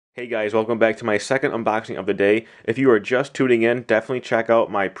Hey guys, welcome back to my second unboxing of the day. If you are just tuning in, definitely check out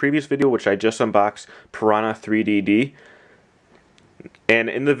my previous video which I just unboxed, Piranha 3DD. And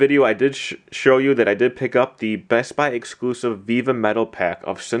in the video I did show you that I did pick up the Best Buy exclusive Viva metal pack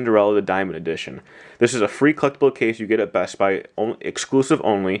of Cinderella the Diamond Edition. This is a free collectible case you get at Best Buy, exclusive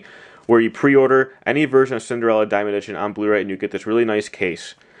only, where you pre-order any version of Cinderella Diamond Edition on Blu-ray and you get this really nice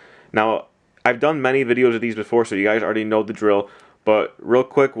case. Now, I've done many videos of these before, so you guys already know the drill. But real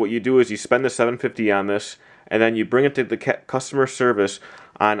quick, what you do is you spend the $7.50 on this, and then you bring it to the customer service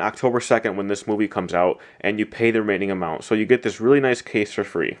on October 2nd when this movie comes out, and you pay the remaining amount. So you get this really nice case for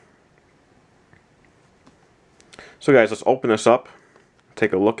free. So guys, let's open this up,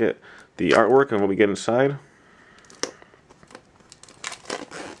 take a look at the artwork and what we get inside.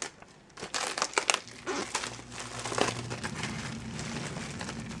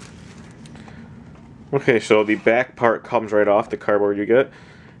 Okay, so the back part comes right off the cardboard you get,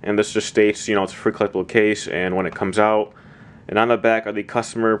 and this just states, you know, it's a free collectible case and when it comes out. And on the back are the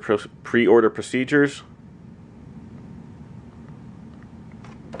customer pre-order procedures.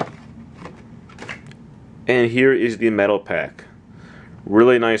 And here is the metal pack.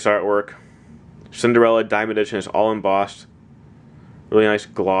 Really nice artwork. Cinderella Diamond Edition is all embossed. Really nice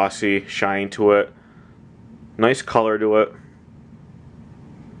glossy shine to it. Nice color to it.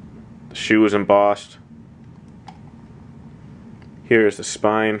 The shoe is embossed. Here is the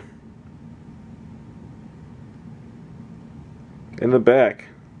spine. In the back.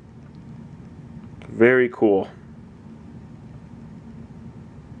 Very cool.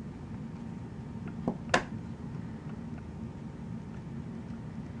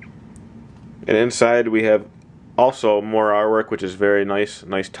 And inside we have also more artwork, which is very nice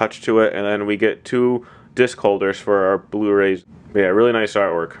touch to it, and then we get two disc holders for our Blu-rays. Yeah, really nice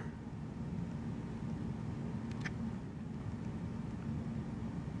artwork.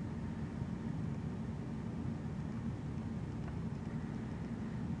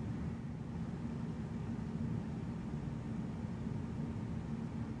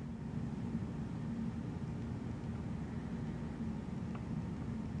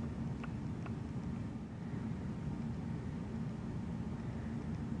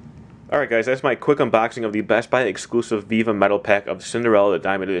 Alright guys, that's my quick unboxing of the Best Buy exclusive Viva metal pack of Cinderella the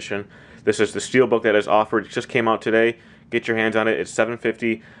Diamond Edition. This is the steelbook that is offered. It just came out today. Get your hands on it. It's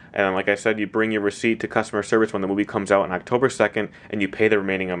 $7.50, and like I said, you bring your receipt to customer service when the movie comes out on October 2nd, and you pay the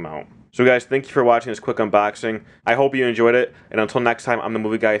remaining amount. So guys, thank you for watching this quick unboxing. I hope you enjoyed it, and until next time, I'm the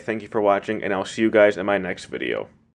Movie Guy. Thank you for watching, and I'll see you guys in my next video.